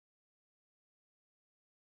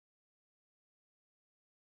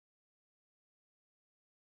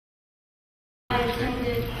I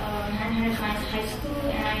attended Manhattan Science High School,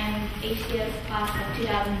 and I am HCS Class of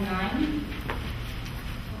 2009.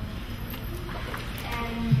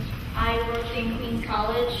 And I worked in Queens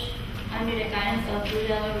College under the guidance of Blue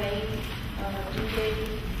Della Ray,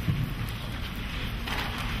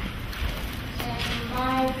 And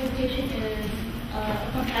my presentation is a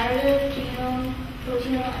comparative genome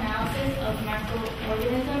proteome analysis of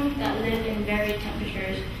microorganisms that live in varied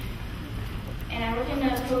temperatures. And I work in the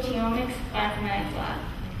Proteomics Bioinformatics lab.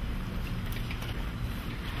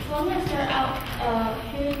 So I'm going to start out,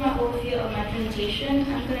 here's my overview of my presentation.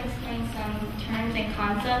 I'm going to explain some terms and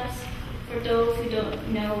concepts for those who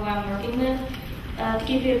don't know what I'm working with, to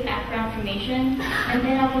give you background information. And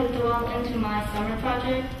then I will dwell into my summer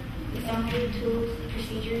project, the summary tools,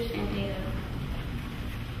 procedures, and data.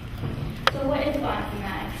 So what is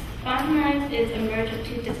bioinformatics? Bioinformatics is a merge of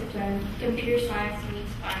two disciplines, computer science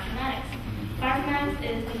meets bioinformatics. Bioinformatics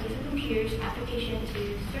is the use of computers' application to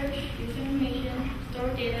search, use information, store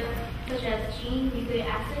data, such as gene, nucleic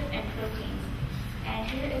acid, and proteins. And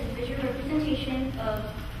here is a visual representation of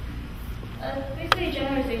basically a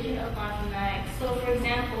generalization of bioinformatics. So for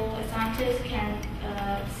example, a scientist can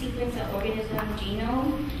sequence an organism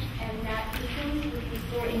genome, and that sequence would be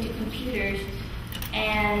stored into computers,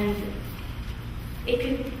 and it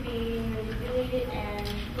could be manipulated, and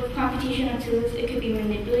with computational tools, it could be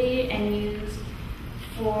manipulated and used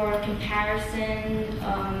for comparison,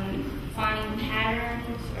 finding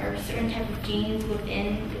patterns or certain type of genes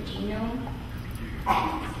within the genome.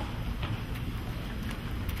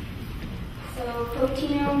 So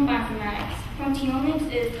proteome bioinformatics.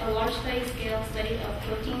 Proteomics is a large scale study of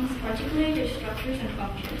proteins, particularly their structures and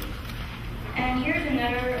functions. And here's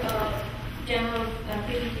another general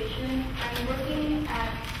presentation. I'm working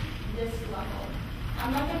at this level.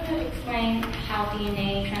 I'm not going to explain how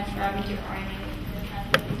DNA transcribes into RNA and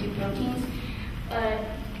transcribes into proteins, but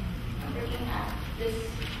I'm working at this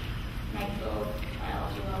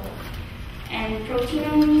microbiology level. And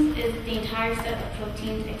proteomes is the entire set of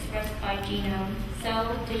proteins expressed by genome,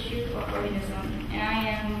 cell, tissue, or organism. And I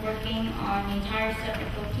am working on the entire set of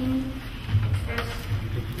proteins expressed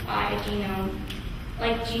by a genome.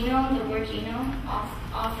 Like genome, the word genome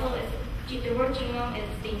also is, the word genome is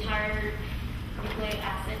the entire nucleic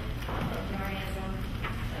acid of an organism.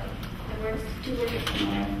 So two words are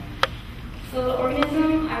similar. So the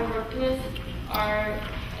organism I worked with are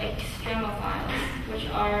extremophiles, which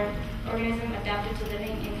are organisms adapted to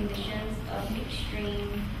living in conditions of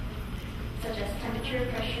extreme, such as temperature,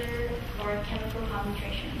 pressure, or chemical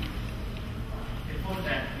concentration. Before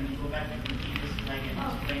that, can you go back to the previous slide and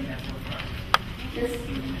explain that for us? This,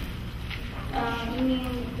 you mean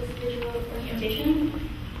this visual representation?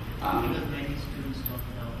 Many students don't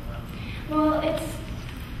know. Well, this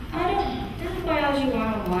is biology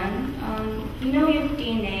 101. You know your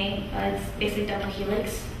DNA, it's basically double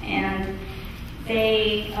helix, and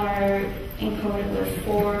they are encoded with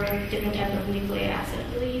 4 different types of nucleic acid, I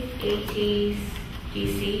believe, A, T, G,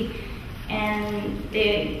 C, and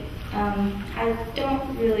they, I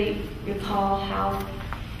don't really recall how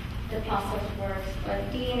the process works,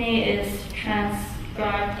 but DNA is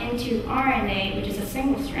transcribed into RNA, which is a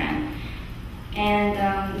single strand.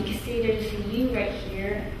 And you can see there's a U right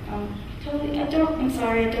here. I'm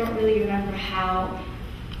sorry, I don't really remember how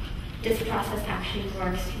this process actually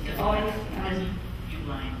works. You can always, few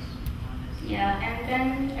lines on this. yeah, and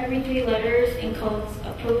then every 3 letters encodes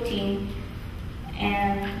a protein,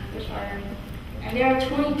 and there are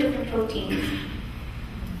 20 different proteins.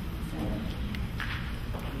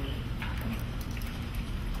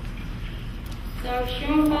 So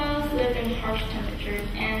extremophiles live in harsh temperatures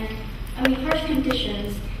harsh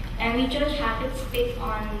conditions, and we judge habits based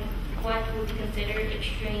on what would be considered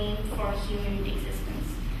extreme for human existence.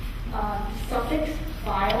 The suffix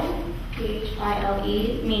phile,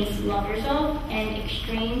 P-H-I-L-E, means lovers of, and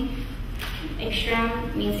extreme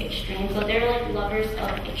means extreme. So they're like lovers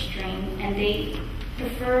of extreme, and they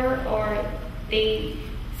prefer or they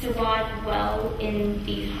survive well in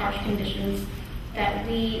these harsh conditions that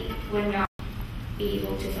we would not be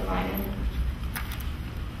able to survive in.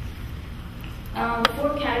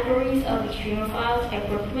 4 categories of extremophiles I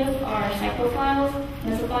worked with are cyclophiles,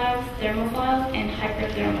 mesophiles, thermophiles, and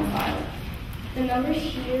hyperthermophiles. The numbers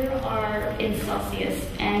here are in Celsius,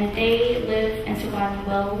 and they live and survive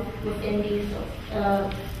well within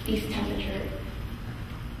these temperatures.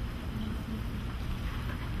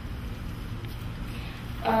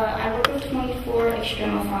 I worked with 24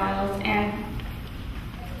 extremophiles, and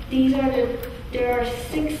there are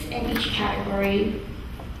 6 in each category.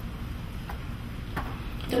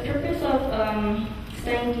 The purpose of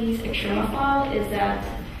studying these extremophiles is that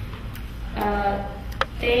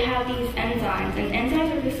they have these enzymes, and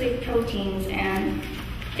enzymes are basically proteins, and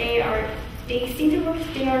they are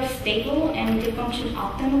stable and they function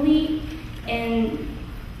optimally in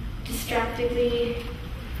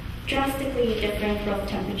drastically different growth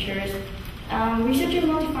temperatures. Researchers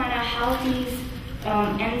want to find out how these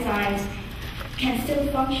enzymes can still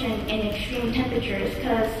function in extreme temperatures,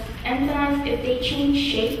 because enzymes, if they change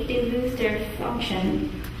shape, they lose their function.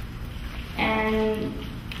 And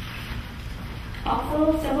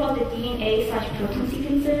also, several of the DNA/protein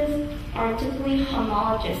sequences are typically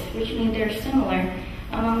homologous, which means they're similar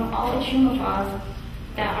among all extremophiles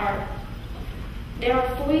there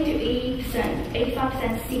are 40 to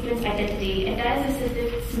 85% sequence identity, and that is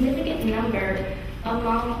a significant number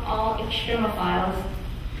among all extremophiles,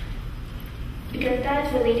 because that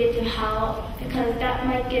is related to because that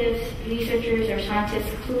might give researchers or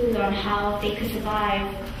scientists clues on how they could survive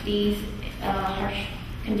these harsh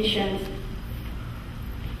conditions.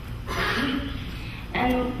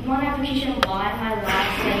 And one application why my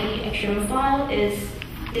lab study extremophile is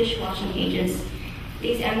dishwashing agents.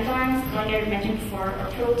 These enzymes, like I mentioned before,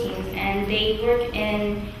 are proteins, and they work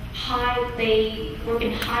in high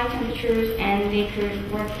temperatures, and they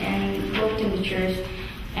could work in low temperatures.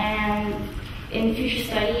 And in future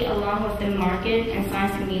study, along with the market and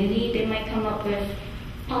science community, they might come up with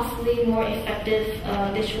possibly more effective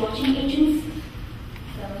dishwashing agents.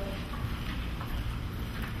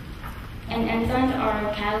 And enzymes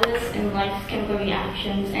are catalysts in life's chemical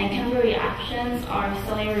reactions, and chemical reactions are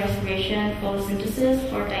cellular respiration,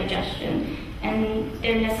 photosynthesis, or digestion, and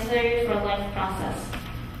they're necessary for life process.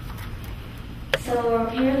 So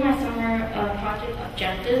here's my summer project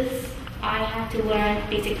objectives. I have to learn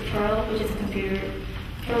basic Perl, which is a computer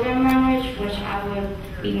programming language, which I will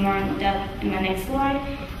be more in depth in my next slide,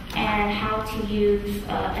 and how to use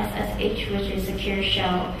SSH, which is secure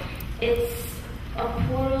shell. It's a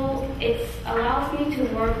portal. It allows me to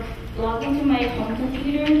log into my home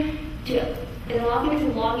computer. It allows me to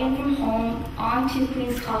log in from home onto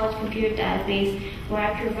Queens College computer database,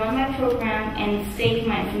 where I can run my program and save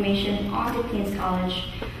my information onto Queens College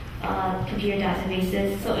computer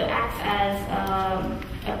databases. So it acts as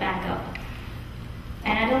a backup.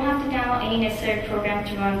 And I don't have to download any necessary program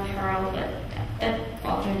to run Perl, but that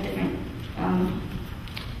falls in a different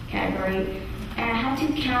category. And I have to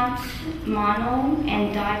count mono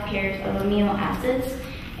and di pairs of amino acids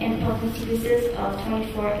in protein sequences of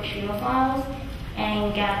 24 extremophiles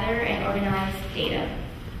and gather and organize data.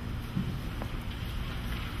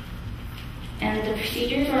 And the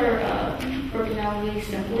procedures are broken down really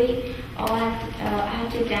simply. I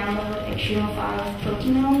have to download extremophiles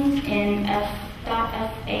proteinomes in .faa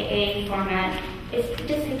format. It's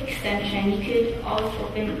just an extension. You could always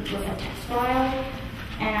open with a text file.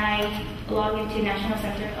 And I log into National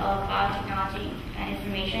Center of Biotechnology and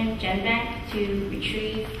Information, GenBank, to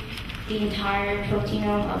retrieve the entire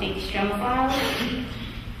proteome of the extremophile.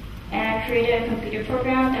 And I created a computer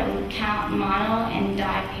program that will count mono and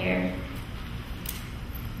di pair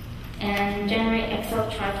and generate Excel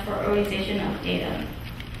charts for organization of data.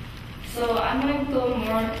 So I'm going to go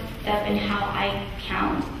more depth in how I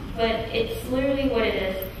count, but it's literally what it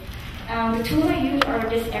is. The tools I use are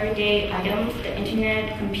just everyday items, the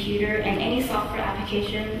internet, computer, and any software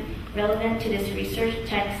application relevant to this research: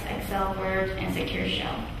 text, Excel, Word, and secure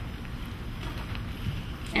shell.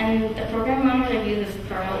 And the programming language I use is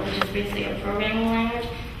Perl, which is basically a programming language.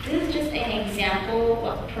 This is just an example of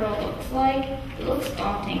what Perl looks like. It looks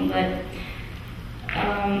daunting, but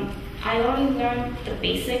I only learned the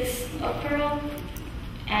basics of Perl,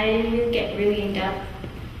 and I didn't really get in depth.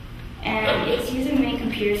 And it's used in many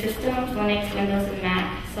computer systems, Linux, Windows, and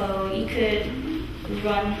Mac, so you could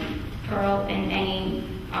run Perl in any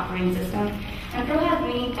operating system. And Perl has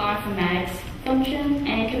many bioinformatics functions,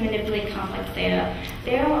 and it can manipulate complex data.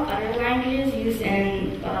 There are other languages used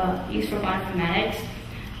for bioinformatics,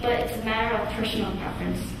 but it's a matter of personal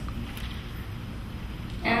preference.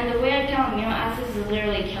 And the way I count amino acids is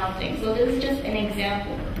literally counting. So this is just an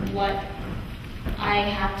example of what I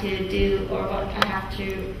have to do, or what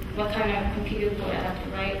kind of computer code I have to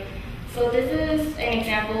write. So this is an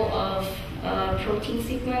example of a protein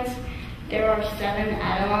sequence. There are 7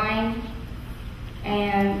 adenine,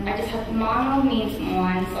 and I just have mono means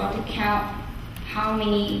 1, so I have to count how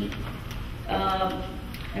many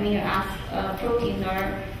amino acid proteins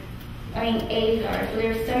are. A's are. So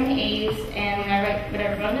there's 7 A's, and when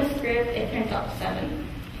I run the script, it prints out 7.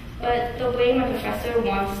 But the way my professor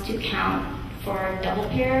wants to count for double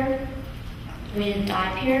pair, which is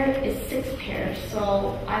di pair, is 6 pairs.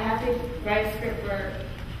 So I have to write a script where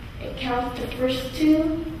it counts the first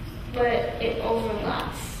 2, but it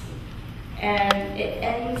overlaps. and it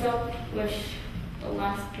ends up with the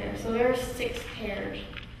last pair. So there are 6 pairs